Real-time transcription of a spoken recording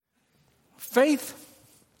Faith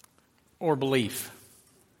or belief?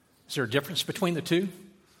 Is there a difference between the two?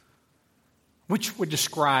 Which would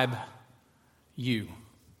describe you?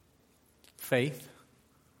 Faith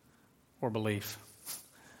or belief? I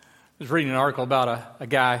was reading an article about a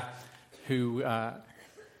guy who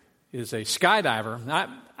is a skydiver.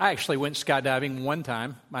 I actually went skydiving one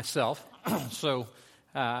time myself, so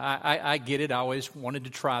I get it. I always wanted to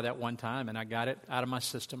try that one time, and I got it out of my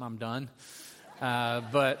system. I'm done.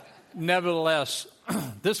 But nevertheless,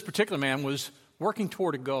 this particular man was working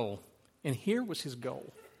toward a goal, and here was his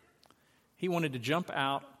goal. He wanted to jump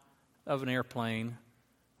out of an airplane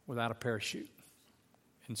without a parachute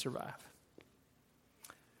and survive.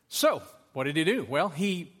 So, what did he do? Well,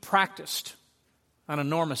 he practiced an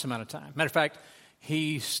enormous amount of time. Matter of fact,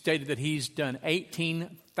 he stated that he's done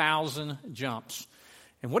 18,000 jumps.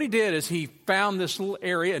 And what he did is he found this little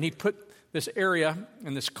area, and he put this area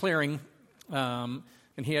in this clearing,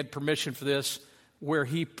 and he had permission for this, where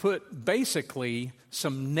he put basically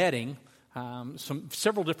some netting,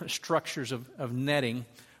 several different structures of netting,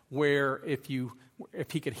 where if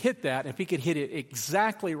he could hit that, if he could hit it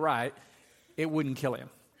exactly right, it wouldn't kill him.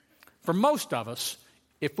 For most of us,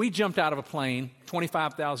 if we jumped out of a plane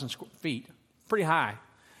 25,000 feet, pretty high,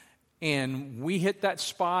 and we hit that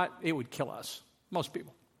spot, it would kill us. Most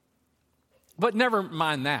people. But never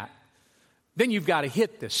mind that. Then you've got to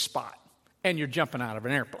hit this spot, and you're jumping out of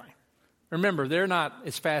an airplane. Remember, they're not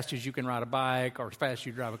as fast as you can ride a bike or as fast as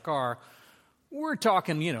you drive a car. We're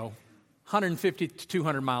talking, 150 to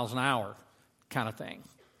 200 miles an hour kind of thing,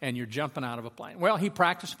 and you're jumping out of a plane. Well, he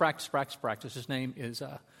practiced. His name is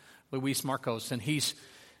Luis Marcos, and he's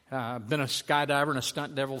been a skydiver and a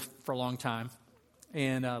stunt devil for a long time.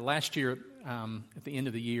 And last year, at the end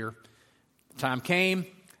of the year, the time came,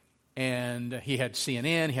 and he had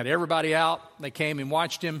CNN, he had everybody out. They came and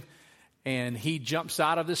watched him, and he jumps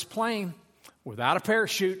out of this plane without a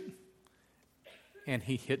parachute, and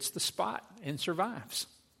he hits the spot and survives.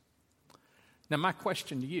 Now, my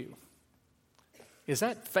question to you, is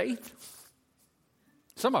that faith?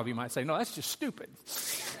 Some of you might say, no, that's just stupid.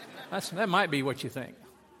 That might be what you think.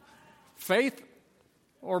 Faith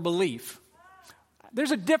or belief?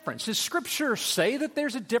 There's a difference. Does Scripture say that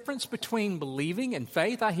there's a difference between believing and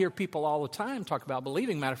faith? I hear people all the time talk about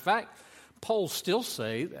believing. Matter of fact, polls still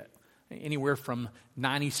say that anywhere from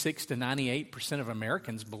 96 to 98% of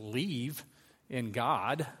Americans believe in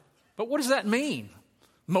God. But what does that mean?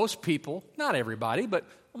 Most people, not everybody, but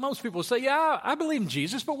most people say, yeah, I believe in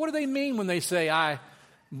Jesus. But what do they mean when they say, I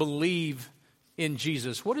believe in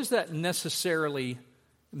Jesus? What does that necessarily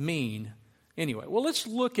mean? Anyway, well, let's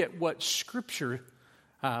look at what Scripture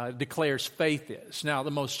declares faith is. Now,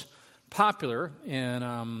 the most popular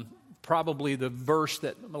and probably the verse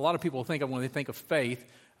that a lot of people think of when they think of faith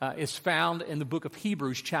is found in the book of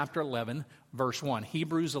Hebrews chapter 11, verse 1.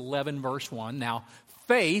 Hebrews 11, verse 1. Now,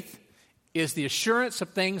 faith is the assurance of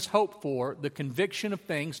things hoped for, the conviction of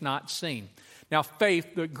things not seen. Now,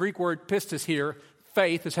 faith, the Greek word pistis here,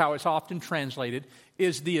 faith is how it's often translated,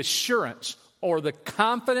 is the assurance or the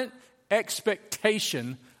confident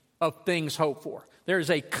expectation of things hoped for. There is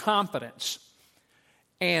a confidence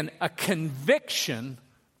and a conviction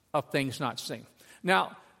of things not seen.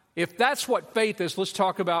 Now, if that's what faith is, let's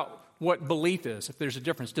talk about what belief is, if there's a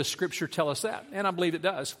difference. Does Scripture tell us that? And I believe it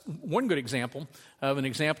does. One good example of an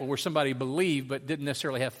example where somebody believed but didn't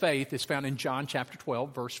necessarily have faith is found in John chapter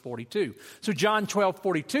 12, verse 42. So John 12,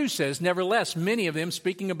 42 says, nevertheless, many of them,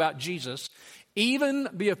 speaking about Jesus, even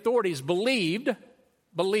the authorities believed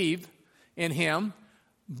in him,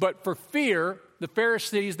 but for fear, the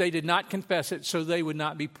Pharisees, they did not confess it, so they would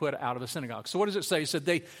not be put out of the synagogue. So what does it say? It said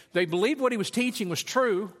they believed what he was teaching was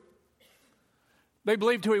true. They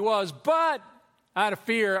believed who he was, but out of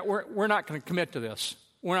fear, we're not going to commit to this.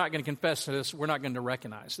 We're not going to confess to this. We're not going to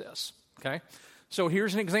recognize this. Okay? So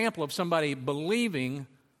here's an example of somebody believing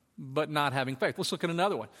but not having faith. Let's look at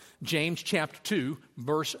another one. James chapter 2,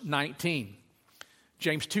 verse 19.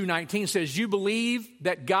 James 2:19 says, you believe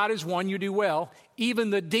that God is one, you do well.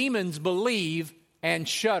 Even the demons believe and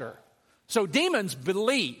shudder. So demons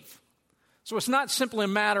believe. So it's not simply a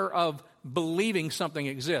matter of believing something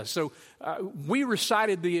exists. So we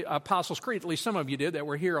recited the Apostles' Creed, at least some of you did that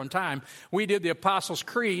were here on time. We did the Apostles'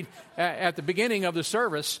 Creed at the beginning of the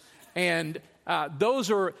service, and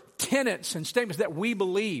those are tenets and statements that we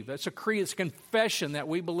believe. That's a creed, it's a confession that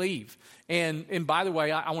we believe. And by the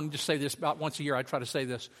way, I want to just say this about once a year. I try to say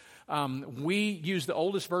this. We use the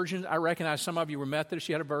oldest version. I recognize some of you were Methodist.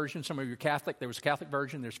 You had a version. Some of you are Catholic. There was a Catholic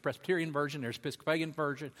version. There's a Presbyterian version. There's an Episcopalian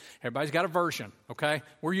version. Everybody's got a version, okay?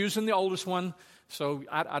 We're using the oldest one, so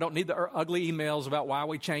I don't need the ugly emails about why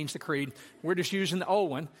we changed the creed. We're just using the old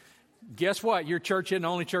one. Guess what? Your church isn't the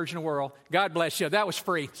only church in the world. God bless you. That was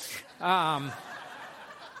free. Back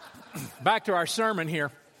to our sermon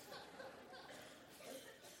here.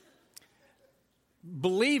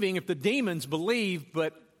 Believing, if the demons believe,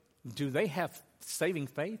 but do they have saving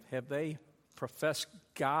faith? Have they professed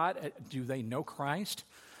God? Do they know Christ?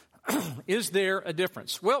 Is there a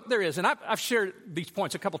difference? Well, there is. And I've shared these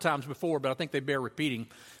points a couple times before, but I think they bear repeating.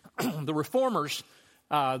 The Reformers,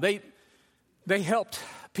 they helped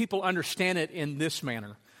people understand it in this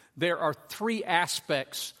manner. There are three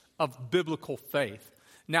aspects of biblical faith.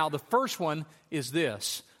 Now, the first one is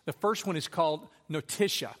this. The first one is called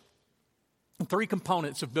notitia. Three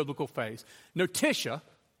components of biblical faith. Notitia,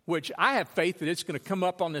 which I have faith that it's going to come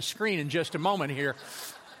up on the screen in just a moment here.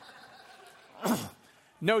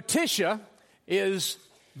 Notitia is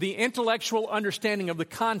the intellectual understanding of the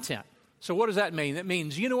content. So what does that mean? That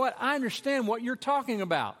means, you know what? I understand what you're talking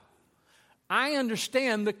about. I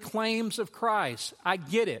understand the claims of Christ. I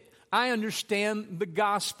get it. I understand the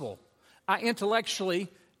gospel. I intellectually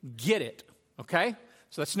get it. Okay?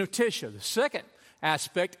 So that's notitia. The second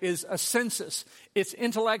aspect is assensus. It's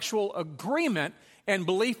intellectual agreement and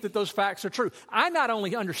belief that those facts are true. I not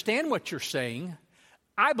only understand what you're saying,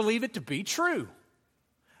 I believe it to be true.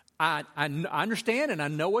 I understand and I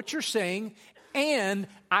know what you're saying, and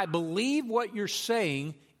I believe what you're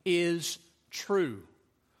saying is true.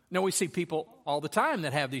 Now, we see people all the time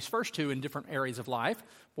that have these first two in different areas of life.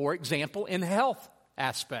 For example, in health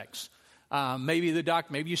aspects. Maybe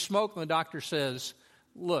you smoke and the doctor says,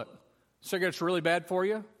 look, cigarettes are really bad for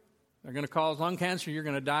you. They're going to cause lung cancer. You're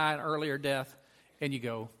going to die an earlier death. And you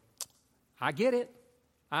go, I get it.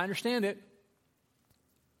 I understand it.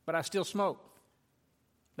 But I still smoke.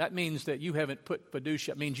 That means that you haven't put fiducia.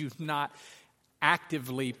 It means you've not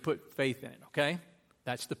actively put faith in it, okay?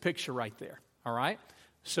 That's the picture right there, all right?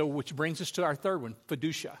 So which brings us to our third one.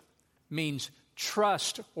 Fiducia means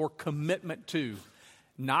trust or commitment to.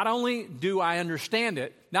 Not only do I understand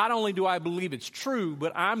it, not only do I believe it's true,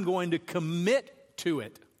 but I'm going to commit to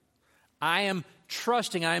it. I am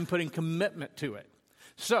trusting, I am putting commitment to it.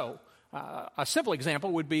 So, a simple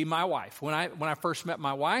example would be my wife. When I first met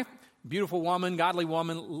my wife, beautiful woman, godly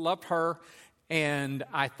woman, loved her, and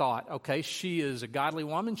I thought, okay, she is a godly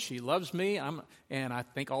woman, she loves me, and I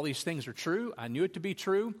think all these things are true. I knew it to be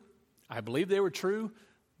true. I believed they were true,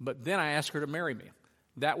 but then I asked her to marry me.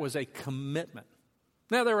 That was a commitment.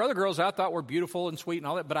 Now, there were other girls I thought were beautiful and sweet and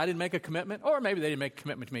all that, but I didn't make a commitment, or maybe they didn't make a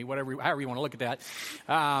commitment to me, however you want to look at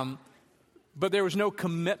that. But there was no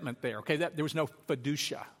commitment there, okay? There was no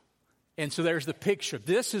fiducia. And so there's the picture.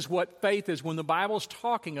 This is what faith is when the Bible's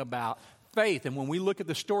talking about faith. And when we look at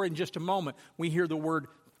the story in just a moment, we hear the word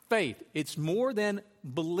faith. It's more than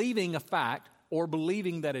believing a fact or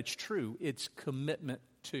believing that it's true. It's commitment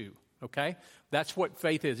to, okay? That's what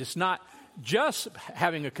faith is. It's not just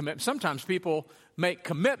having a commitment. Sometimes people make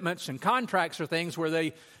commitments and contracts or things where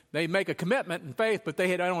they make a commitment in faith, but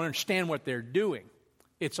they don't understand what they're doing.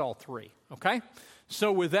 It's all three, okay?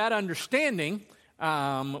 So with that understanding,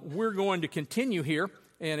 we're going to continue here,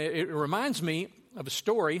 and it reminds me of a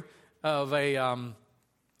story of a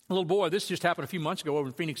little boy. This just happened a few months ago over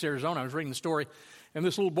in Phoenix, Arizona. I was reading the story, and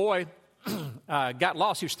this little boy got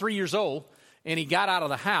lost. He was 3 years old, and he got out of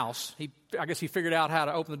the house. I guess he figured out how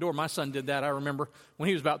to open the door. My son did that, I remember, when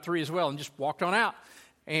he was about 3 as well, and just walked on out.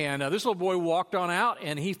 And this little boy walked on out,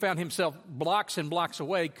 and he found himself blocks and blocks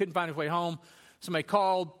away, couldn't find his way home. Somebody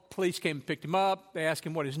called, police came and picked him up. They asked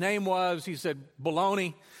him what his name was. He said,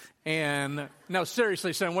 Baloney. And, no,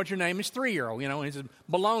 seriously, son, what's your name? He's 3-year-old, and he said,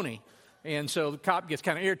 Baloney. And so the cop gets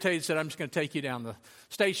kind of irritated, said, I'm just going to take you down the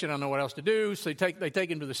station. I don't know what else to do. So they take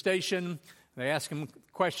him to the station. They ask him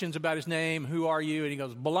questions about his name. Who are you? And he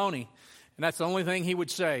goes, Baloney. And that's the only thing he would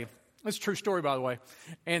say. That's a true story, by the way.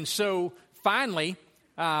 And so finally,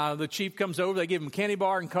 the chief comes over. They give him a candy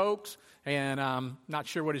bar and Cokes. And I'm not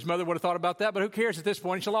sure what his mother would have thought about that, but who cares at this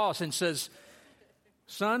point? He's lost and says,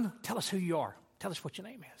 son, tell us who you are. Tell us what your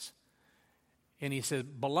name is. And he said,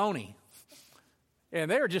 Baloney. And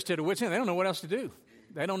they were just at a wit's end. They don't know what else to do.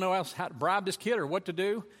 They don't know how to bribe this kid or what to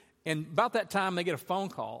do. And about that time, they get a phone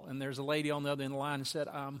call, and there's a lady on the other end of the line and said,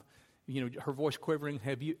 her voice quivering,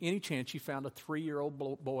 have you any chance you found a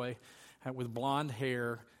 3-year-old boy with blonde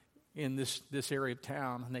hair in this area of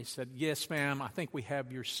town? And they said, yes, ma'am, I think we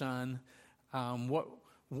have your son.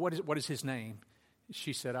 What is his name?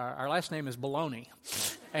 She said, our last name is Baloney.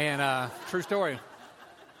 And true story.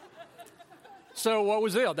 So what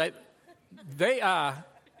was it? They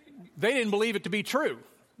didn't believe it to be true.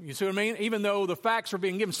 You see what I mean? Even though the facts are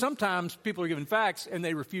being given, sometimes people are given facts and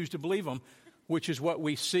they refuse to believe them, which is what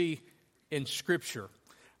we see in Scripture.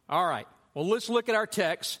 All right. Well, let's look at our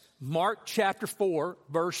text. Mark chapter 4,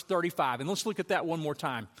 verse 35. And let's look at that one more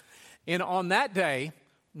time. And on that day,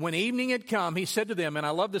 when evening had come, he said to them, and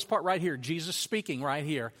I love this part right here, Jesus speaking right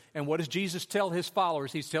here. And what does Jesus tell his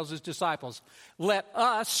followers? He tells his disciples, let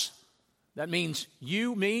us, that means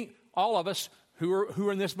you, me, all of us who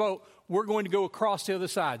are in this boat, we're going to go across the other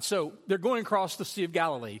side. So they're going across the Sea of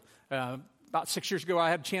Galilee. About 6 years ago, I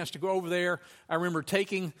had a chance to go over there. I remember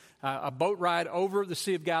taking a boat ride over the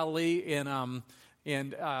Sea of Galilee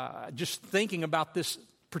and just thinking about this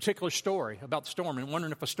particular story about the storm and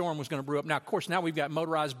wondering if a storm was going to brew up. Now, of course, now we've got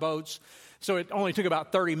motorized boats, so it only took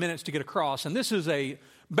about 30 minutes to get across. And this is a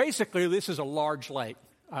large lake,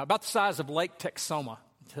 about the size of Lake Texoma,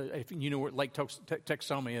 if you know what Lake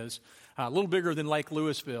Texoma is. A little bigger than Lake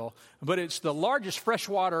Louisville, but it's the largest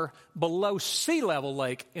freshwater below sea level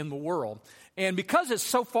lake in the world. And because it's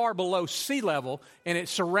so far below sea level and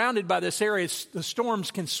it's surrounded by this area, the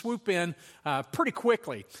storms can swoop in pretty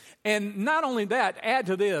quickly. And not only that, add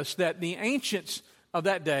to this that the ancients of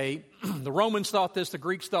that day, the Romans thought this, the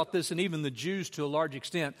Greeks thought this, and even the Jews to a large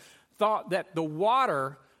extent, thought that the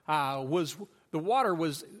water was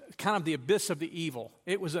kind of the abyss of the evil.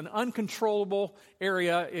 It was an uncontrollable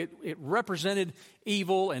area. It represented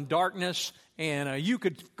evil and darkness, and you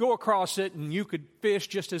could go across it and you could fish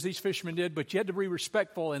just as these fishermen did, but you had to be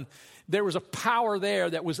respectful, and there was a power there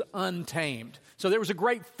that was untamed. So there was a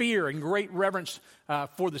great fear and great reverence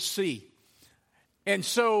for the sea. And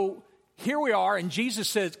so here we are, and Jesus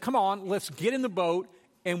says, come on, let's get in the boat,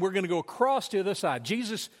 and we're going to go across to the other side.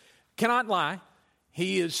 Jesus cannot lie.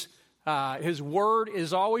 His word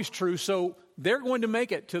is always true, so they're going to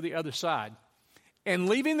make it to the other side. And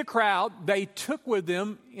leaving the crowd, they took with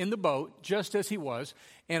them in the boat, just as he was,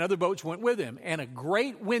 and other boats went with him. And a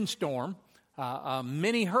great windstorm, a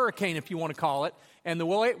mini hurricane, if you want to call it, and the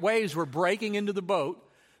waves were breaking into the boat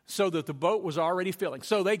so that the boat was already filling.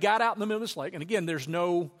 So they got out in the middle of this lake, and again,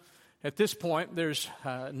 at this point, there's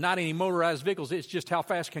not any motorized vehicles. It's just how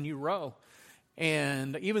fast can you row.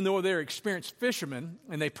 And even though they're experienced fishermen,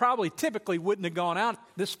 and they probably typically wouldn't have gone out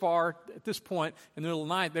this far at this point in the middle of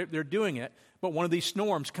the night, they're doing it. But one of these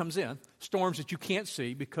storms comes in, storms that you can't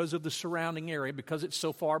see because of the surrounding area, because it's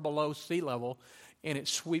so far below sea level, and it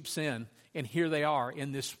sweeps in. And here they are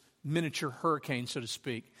in this miniature hurricane, so to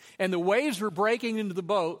speak. And the waves were breaking into the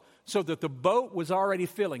boat so that the boat was already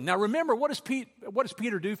filling. Now remember, what does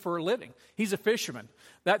Peter do for a living? He's a fisherman.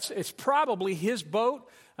 It's probably his boat.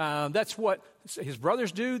 That's what his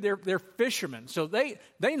brothers do. They're fishermen. So they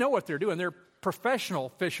know what they're doing. They're professional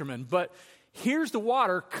fishermen. But here's the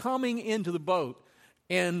water coming into the boat.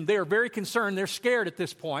 And they're very concerned. They're scared at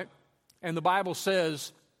this point. And the Bible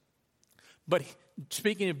says, but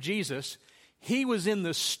speaking of Jesus, he was in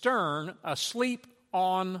the stern asleep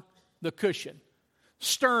on the cushion.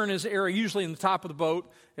 Stern is the area usually in the top of the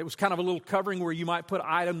boat. It was kind of a little covering where you might put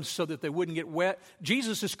items so that they wouldn't get wet.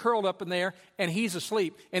 Jesus is curled up in there, and he's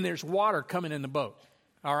asleep, and there's water coming in the boat.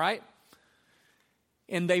 All right?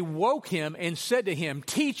 And they woke him and said to him,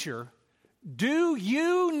 "Teacher, do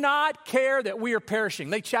you not care that we are perishing?"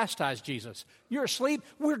 They chastised Jesus. "You're asleep?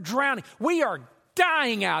 We're drowning. We are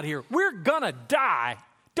dying out here. We're going to die.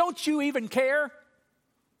 Don't you even care?"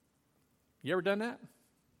 You ever done that?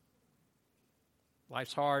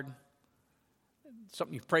 Life's hard.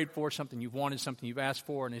 Something you've prayed for, something you've wanted, something you've asked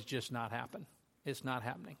for, and it's just not happened. It's not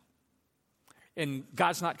happening. And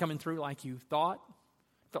God's not coming through like you thought.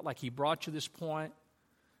 Felt like he brought you to this point.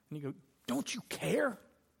 And you go, "Don't you care?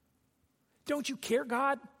 Don't you care,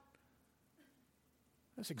 God?"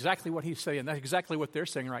 That's exactly what he's saying. That's exactly what they're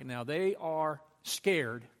saying right now. They are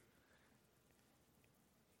scared.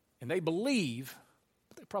 And they believe,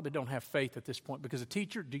 but they probably don't have faith at this point. Because the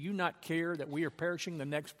teacher, "Do you not care that we are perishing?" The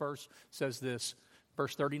next verse says this,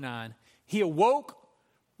 verse 39. "He awoke,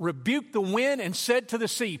 rebuked the wind, and said to the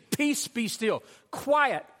sea, 'Peace, be still.'"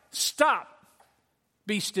 Quiet, stop,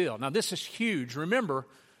 be still. Now this is huge. Remember,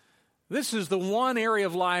 this is the one area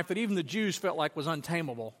of life that even the Jews felt like was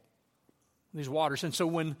untamable, these waters. And so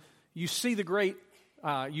when you see the great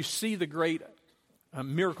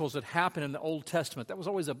miracles that happen in the Old Testament, that was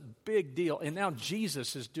always a big deal. And now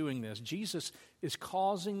Jesus is doing this. Jesus is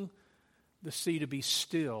causing the sea to be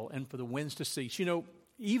still and for the winds to cease. You know,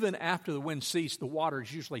 even after the wind ceases, the water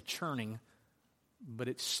is usually churning, but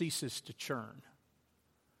it ceases to churn.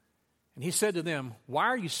 And he said to them, "Why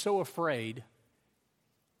are you so afraid?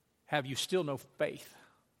 Have you still no faith?"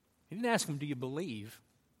 He didn't ask them, "Do you believe?"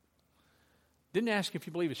 Didn't ask if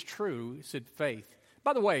you believe it's true. He said faith.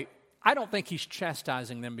 By the way, I don't think he's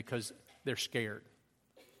chastising them because they're scared.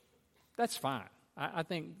 That's fine. I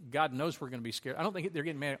think God knows we're going to be scared. I don't think they're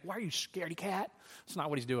getting mad. "Why are you scaredy cat?" That's not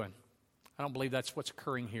what he's doing. I don't believe that's what's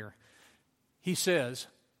occurring here. He says,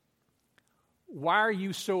 why are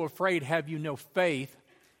you so afraid? Have you no faith?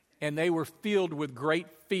 And they were filled with great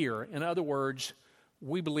fear. In other words,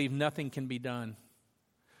 we believe nothing can be done.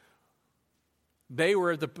 They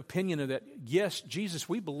were of the opinion of that, yes, Jesus,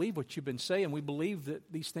 we believe what you've been saying. We believe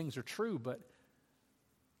that these things are true. But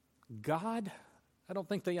God, I don't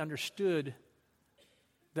think they understood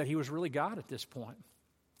that he was really God at this point.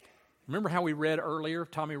 Remember how we read earlier,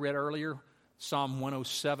 Tommy read earlier, Psalm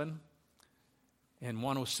 107? And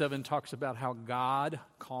 107 talks about how God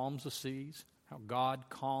calms the seas, how God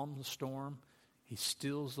calms the storm. He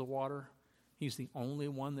stills the water. He's the only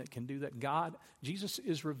one that can do that. God, Jesus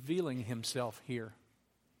is revealing himself here.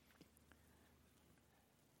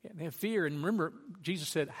 And they have fear. And remember, Jesus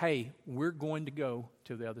said, hey, we're going to go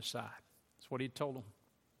to the other side. That's what he told them.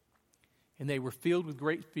 And they were filled with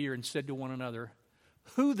great fear and said to one another,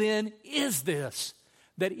 who then is this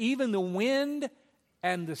that even the wind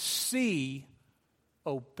and the sea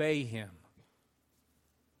obey him?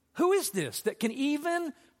 Who is this that can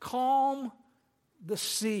even calm the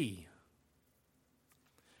sea?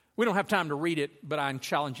 We don't have time to read it, but I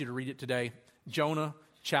challenge you to read it today. Jonah,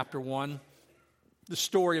 chapter 1. The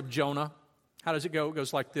story of Jonah. How does it go? It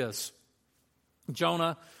goes like this.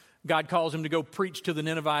 Jonah, God calls him to go preach to the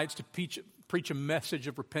Ninevites, to preach a message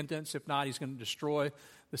of repentance. If not, he's going to destroy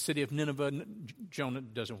the city of Nineveh. Jonah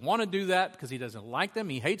doesn't want to do that because he doesn't like them.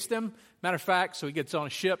 He hates them. Matter of fact, so he gets on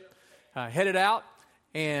a ship, headed out,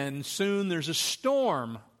 and soon there's a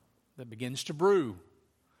storm that begins to brew.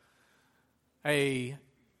 A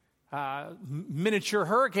miniature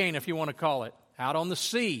hurricane, if you want to call it, out on the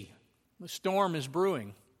sea. The storm is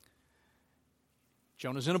brewing.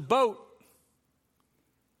 Jonah's in a boat.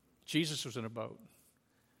 Jesus was in a boat.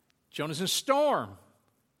 Jonah's in a storm.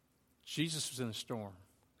 Jesus was in a storm.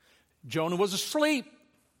 Jonah was asleep.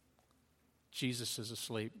 Jesus is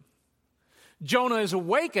asleep. Jonah is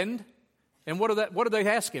awakened, and what do they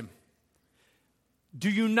ask him? Do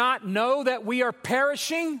you not know that we are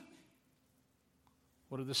perishing?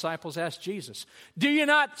 What do the disciples ask Jesus? Do you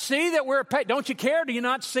not see that don't you care? Do you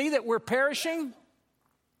not see that we're perishing?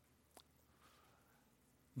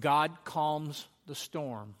 God calms the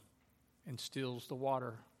storm and stills the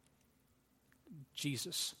water.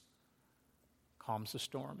 Jesus calms the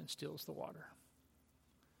storm and stills the water.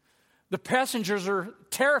 The passengers are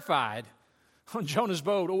terrified on Jonah's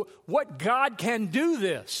boat. What God can do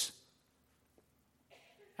this?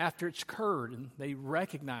 After it's occurred, and they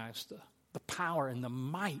recognize the power and the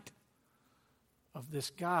might of this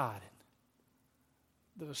God.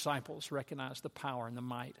 The disciples recognize the power and the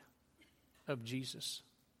might of Jesus.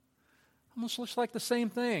 Almost looks like the same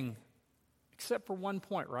thing, except for one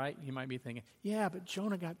point, right? You might be thinking, yeah, but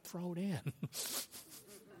Jonah got thrown in.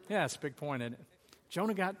 Yeah, that's a big point, isn't it?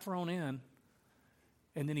 Jonah got thrown in,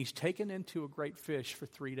 and then he's taken into a great fish for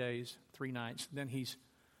 3 days, 3 nights. Then he's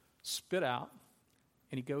spit out,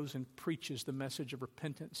 and he goes and preaches the message of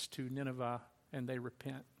repentance to Nineveh, and they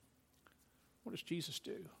repent. What does Jesus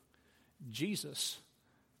do? Jesus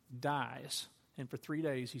dies, and for 3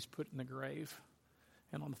 days he's put in the grave.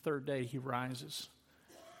 And on the third day he rises,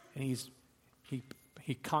 and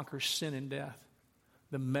he conquers sin and death.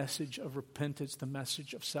 The message of repentance, the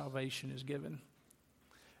message of salvation is given.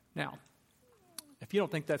 Now, if you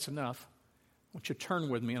don't think that's enough, I want you to turn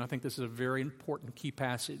with me, and I think this is a very important key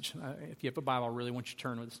passage. If you have a Bible, I really want you to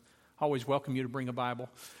turn with us. I always welcome you to bring a Bible.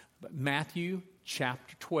 But Matthew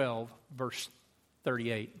chapter 12, verse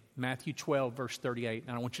 38. Matthew 12, verse 38.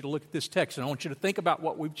 And I want you to look at this text, and I want you to think about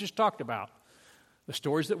what we've just talked about. The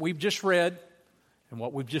stories that we've just read and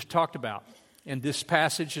what we've just talked about. And this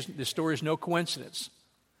passage, this story is no coincidence.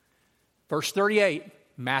 Verse 38,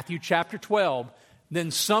 Matthew chapter 12.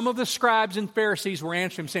 Then some of the scribes and Pharisees were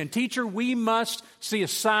answering him, saying, Teacher, we must see a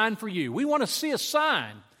sign for you. We want to see a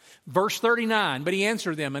sign. Verse 39, but he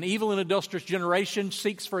answered them, An evil and adulterous generation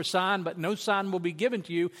seeks for a sign, but no sign will be given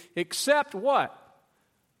to you except what?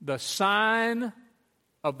 The sign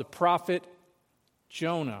of the prophet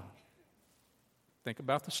Jonah. Think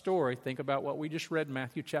about the story. Think about what we just read in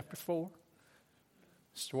Matthew chapter 4.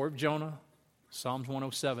 Story of Jonah, Psalms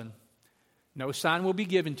 107. No sign will be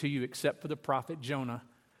given to you except for the prophet Jonah.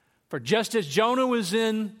 For just as Jonah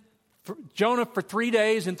for 3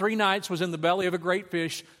 days and 3 nights was in the belly of a great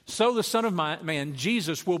fish, so the Son of Man,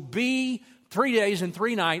 Jesus, will be 3 days and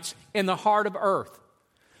 3 nights in the heart of earth.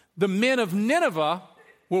 The men of Nineveh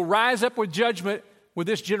will rise up with judgment with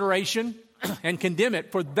this generation and condemn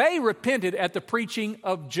it, for they repented at the preaching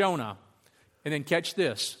of Jonah. And then catch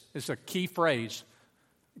this. It's a key phrase.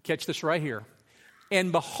 Catch this right here.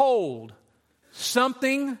 And behold,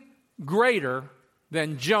 something greater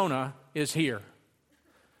than Jonah is here.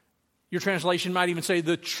 Your translation might even say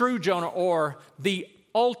the true Jonah or the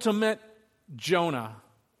ultimate Jonah.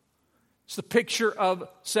 It's the picture of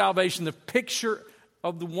salvation, the picture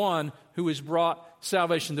of the one who has brought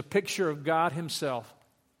salvation, the picture of God himself.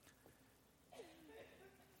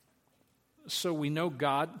 So we know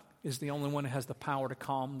God is the only one who has the power to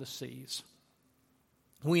calm the seas.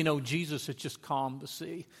 We know Jesus has just calmed the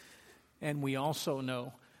sea. And we also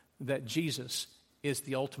know that Jesus is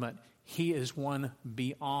the ultimate. He is one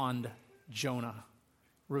beyond Jonah,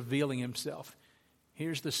 revealing himself.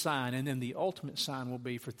 Here's the sign, and then the ultimate sign will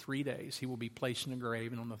be for 3 days. He will be placed in a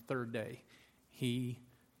grave, and on the third day, he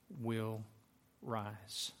will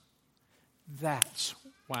rise. That's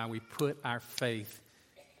why we put our faith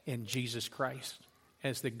in Jesus Christ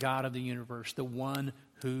as the God of the universe, the one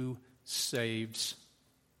who saves,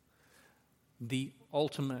 the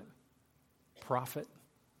ultimate prophet,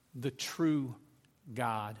 the true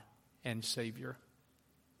God and Savior.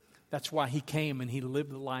 That's why he came and he lived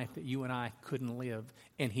the life that you and I couldn't live,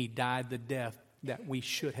 and he died the death that we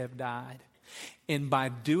should have died. And by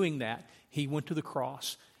doing that, he went to the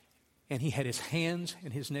cross, and he had his hands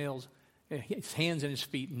and his hands and his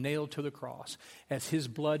feet nailed to the cross. As his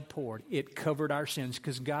blood poured, it covered our sins,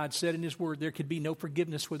 because God said in his word there could be no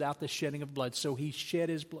forgiveness without the shedding of blood. So he shed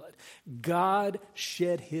his blood. God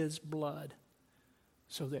shed his blood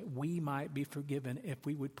so that we might be forgiven if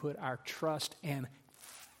we would put our trust and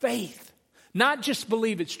faith. Not just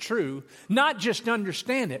believe it's true, not just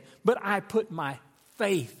understand it, but I put my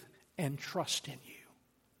faith and trust in you.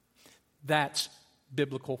 That's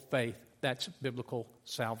biblical faith. That's biblical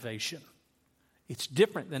salvation. It's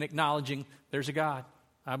different than acknowledging there's a God.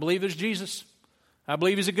 I believe there's Jesus. I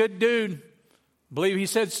believe he's a good dude. I believe he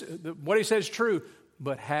says what he says is true.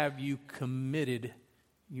 But have you committed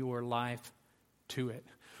your life to it?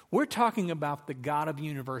 We're talking about the God of the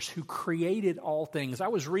universe who created all things. I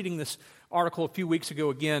was reading this article a few weeks ago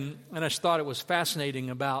again, and I just thought it was fascinating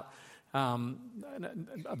about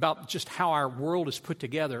just how our world is put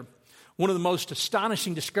together. One of the most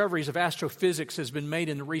astonishing discoveries of astrophysics has been made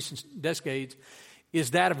in the recent decades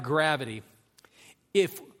is that of gravity.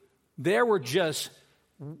 If there were just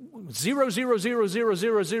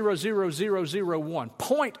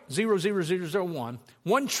 0.000000001,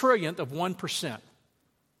 1/trillionth of 1%.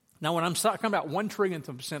 Now, when I'm talking about 1/trillionth of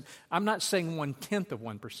a percent, I'm not saying 1/10 of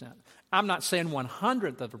 1%. I'm not saying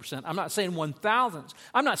 1/100th of a percent. I'm not saying 1,000th.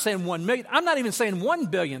 I'm not saying 1 million. I'm not even saying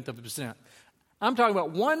 1/billionth of a percent. I'm talking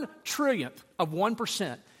about 1/trillionth of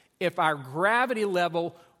 1%. If our gravity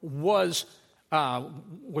level was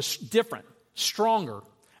different, stronger,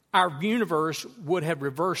 our universe would have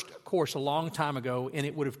reversed course a long time ago, and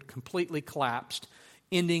it would have completely collapsed,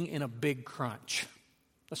 ending in a big crunch.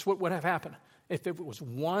 That's what would have happened if it was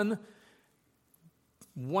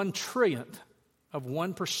 1/trillionth of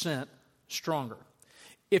 1% stronger.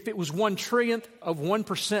 If it was 1/trillionth of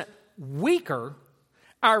 1% weaker,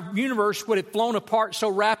 our universe would have flown apart so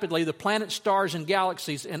rapidly the planets, stars, and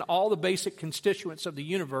galaxies and all the basic constituents of the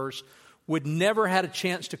universe would never had a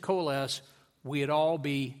chance to coalesce. We'd all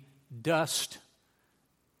be dust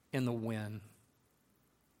in the wind.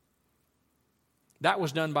 That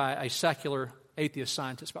was done by a secular atheist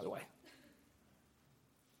scientist, by the way.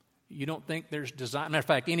 You don't think there's design. Matter of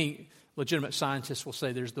fact, any legitimate scientist will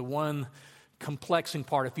say there's the one complexing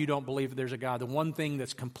part if you don't believe there's a God. The one thing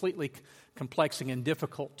that's completely complexing and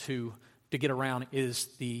difficult to get around is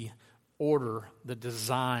the order, the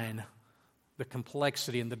design, the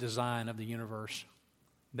complexity and the design of the universe.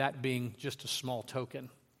 That being just a small token.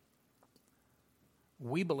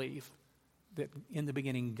 We believe that in the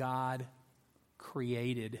beginning God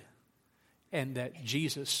created, and that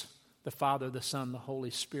Jesus, the Father, the Son, the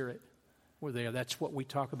Holy Spirit were there. That's what we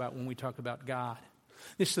talk about when we talk about God.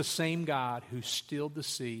 It's the same God who stilled the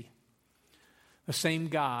sea, the same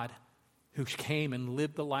God who came and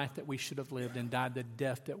lived the life that we should have lived and died the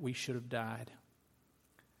death that we should have died.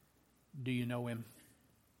 Do you know him?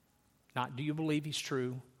 Not do you believe he's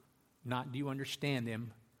true, not do you understand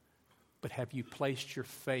him, but have you placed your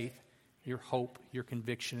faith, your hope, your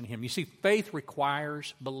conviction in him? You see, faith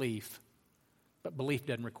requires belief, but belief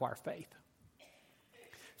doesn't require faith.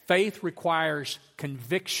 Faith requires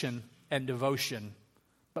conviction and devotion,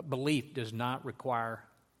 but belief does not require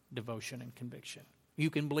devotion and conviction. You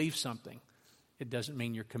can believe something. It doesn't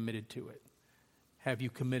mean you're committed to it. Have you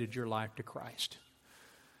committed your life to Christ?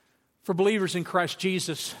 For believers in Christ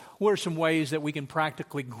Jesus, what are some ways that we can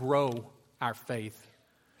practically grow our faith?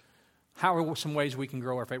 How are some ways we can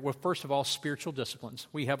grow our faith? Well, first of all, spiritual disciplines.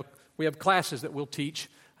 We have classes that we'll teach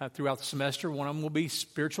throughout the semester. One of them will be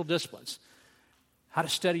spiritual disciplines. How to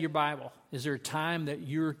study your Bible. Is there a time that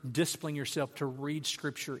you're disciplining yourself to read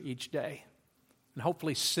Scripture each day? And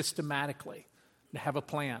hopefully systematically, to have a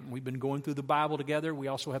plan. We've been going through the Bible together. We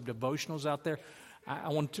also have devotionals out there. I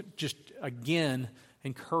want to just, again,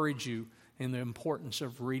 encourage you in the importance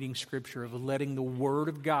of reading Scripture, of letting the Word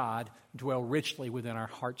of God dwell richly within our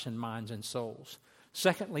hearts and minds and souls.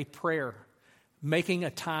 Secondly, prayer. Making a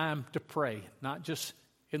time to pray, not just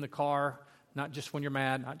in the car, not just when you're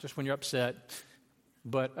mad, not just when you're upset,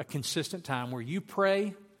 but a consistent time where you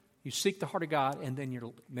pray, you seek the heart of God, and then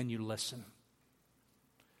you listen.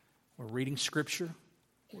 We're reading Scripture,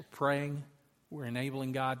 we're praying, we're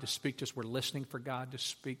enabling God to speak to us, we're listening for God to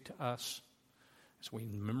speak to us. As we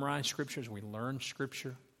memorize Scripture, as we learn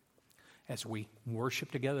Scripture, as we worship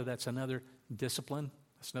together, that's another discipline.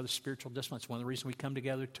 That's another spiritual discipline. It's one of the reasons we come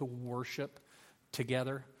together to worship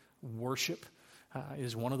together. Worship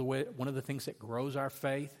is one of the things that grows our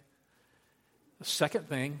faith. The second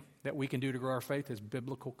thing that we can do to grow our faith is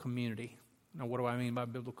biblical community. Now, what do I mean by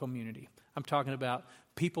biblical community? I'm talking about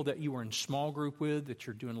people that you are in small group with, that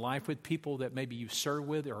you're doing life with, people that maybe you serve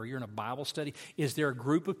with, or you're in a Bible study. Is there a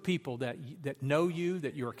group of people that know you,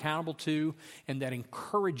 that you're accountable to, and that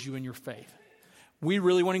encourage you in your faith? We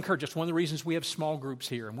really want to encourage. That's one of the reasons we have small groups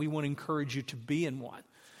here, and we want to encourage you to be in one.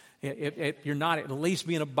 If you're not, at least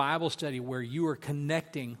be in a Bible study where you are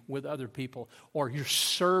connecting with other people, or you're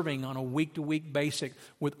serving on a week-to-week basis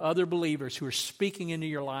with other believers who are speaking into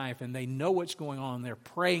your life, and they know what's going on. They're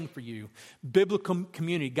praying for you. Biblical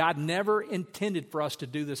community. God never intended for us to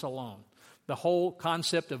do this alone. The whole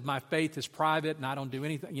concept of my faith is private, and I don't do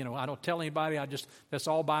anything. I don't tell anybody. That's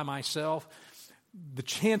all by myself. The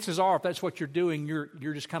chances are, if that's what you're doing,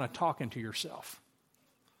 you're just kind of talking to yourself.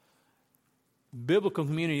 Biblical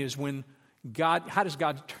community is when God, how does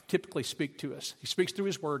God typically speak to us? He speaks through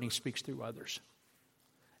His Word and He speaks through others.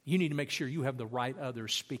 You need to make sure you have the right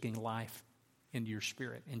others speaking life into your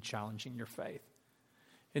spirit and challenging your faith.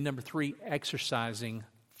 And number 3, exercising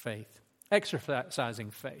faith.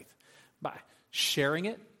 Exercising faith by sharing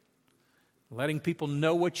it, letting people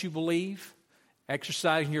know what you believe,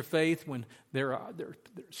 exercising your faith when there are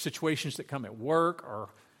situations that come at work or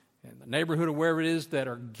in the neighborhood or wherever it is that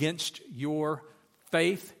are against your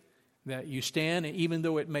faith, that you stand, and even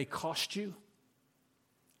though it may cost you,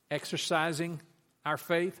 exercising our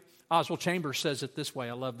faith. Oswald Chambers says it this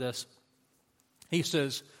way. I love this. He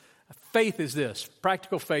says, faith is this.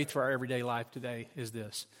 Practical faith for our everyday life today is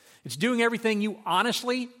this. It's doing everything you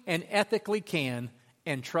honestly and ethically can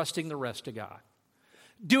and trusting the rest to God.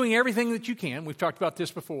 Doing everything that you can. We've talked about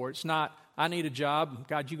this before. It's not, I need a job.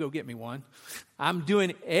 God, you go get me one. I'm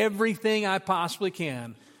doing everything I possibly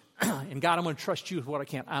can. And God, I'm going to trust you with what I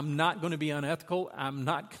can. I'm not going to be unethical. I'm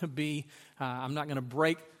not going to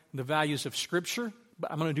break the values of Scripture.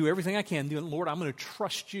 But I'm going to do everything I can. Lord, I'm going to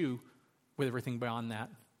trust you with everything beyond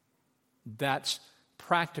that. That's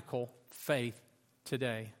practical faith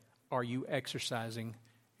today. Are you exercising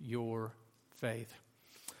your faith?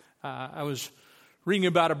 I was reading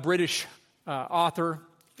about a British author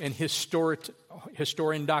and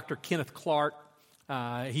historian, Dr. Kenneth Clark.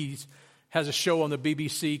 He has a show on the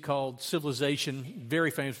BBC called Civilization.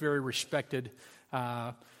 Very famous, very respected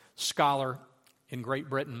scholar in Great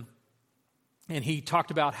Britain. And he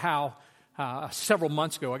talked about how several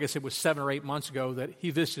months ago, I guess it was 7 or 8 months ago, that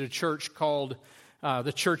he visited a church called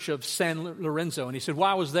the Church of San Lorenzo. And he said,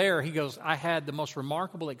 while I was there, he goes, I had the most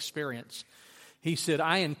remarkable experience. He said,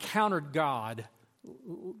 I encountered God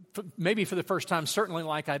maybe for the first time, certainly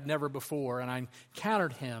like I'd never before, and I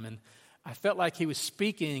encountered Him, and I felt like He was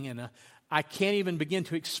speaking, and I can't even begin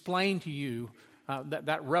to explain to you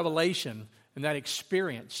that revelation and that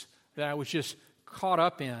experience that I was just caught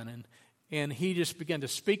up in, and He just began to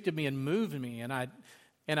speak to me and move me, and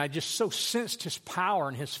I just so sensed His power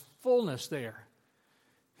and His fullness there.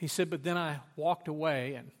 He said, but then I walked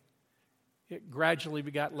away, and it gradually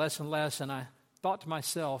got less and less, and I thought to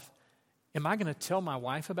myself, am I going to tell my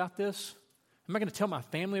wife about this? Am I going to tell my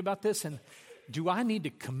family about this? And do I need to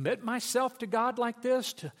commit myself to God like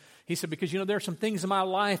this? He said, because, there are some things in my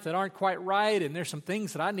life that aren't quite right, and there's some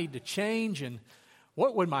things that I need to change, and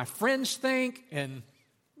what would my friends think? And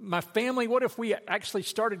my family, what if we actually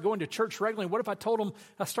started going to church regularly? What if I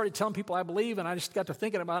started telling people I believe, and I just got to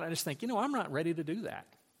thinking about it, and I just think, I'm not ready to do that.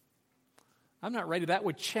 I'm not ready. That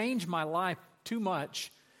would change my life too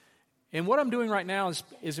much. And what I'm doing right now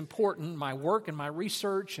is important, my work and my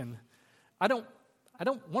research, and I don't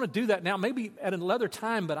want to do that now, maybe at another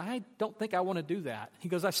time, but I don't think I want to do that. He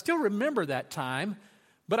goes, I still remember that time,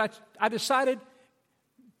 but I decided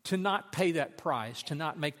to not pay that price, to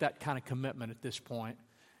not make that kind of commitment at this point.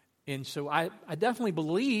 And so I definitely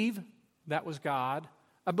believe that was God.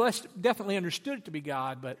 I definitely understood it to be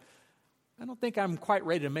God, but I don't think I'm quite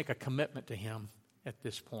ready to make a commitment to Him at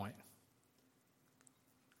this point.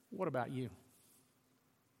 What about you?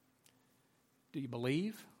 Do you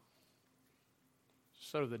believe?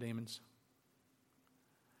 So do the demons.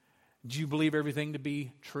 Do you believe everything to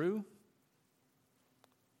be true?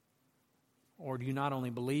 Or do you not only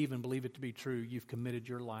believe and believe it to be true, you've committed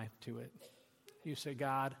your life to it? You say,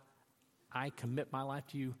 God, I commit my life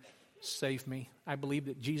to you. Save me. I believe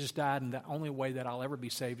that Jesus died, and the only way that I'll ever be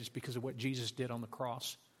saved is because of what Jesus did on the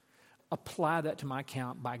cross. Apply that to my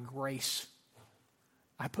account by grace.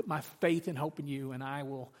 I put my faith and hope in you, and I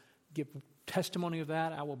will give testimony of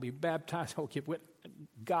that. I will be baptized. I will give witness.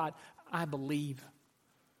 God, I believe.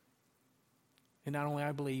 And not only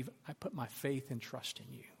I believe, I put my faith and trust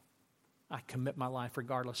in you. I commit my life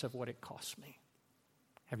regardless of what it costs me.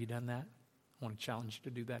 Have you done that? I want to challenge you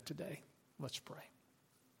to do that today. Let's pray.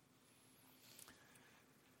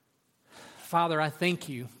 Father, I thank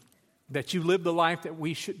you that you lived the life that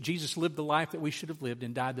Jesus lived the life that we should have lived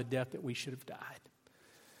and died the death that we should have died.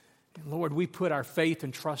 And Lord, we put our faith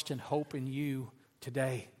and trust and hope in you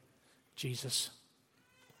today, Jesus.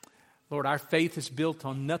 Lord, our faith is built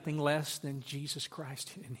on nothing less than Jesus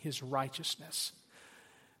Christ and His righteousness.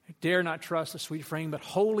 I dare not trust the sweet frame, but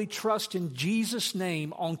wholly trust in Jesus'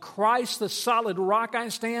 name. On Christ, the solid rock I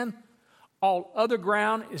stand. All other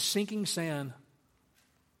ground is sinking sand.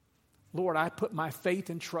 Lord, I put my faith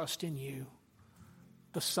and trust in you,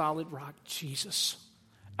 the solid rock, Jesus.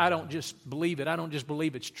 I don't just believe it. I don't just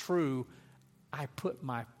believe it's true. I put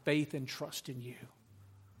my faith and trust in you.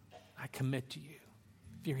 I commit to you.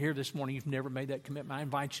 If you're here this morning, you've never made that commitment, I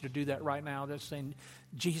invite you to do that right now. That's saying,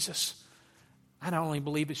 Jesus, I not only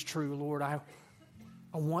believe it's true, Lord, I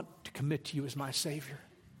want to commit to you as my Savior.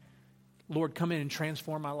 Lord, come in and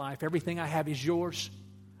transform my life. Everything I have is yours.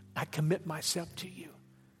 I commit myself to you.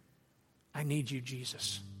 I need you,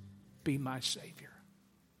 Jesus. Be my Savior.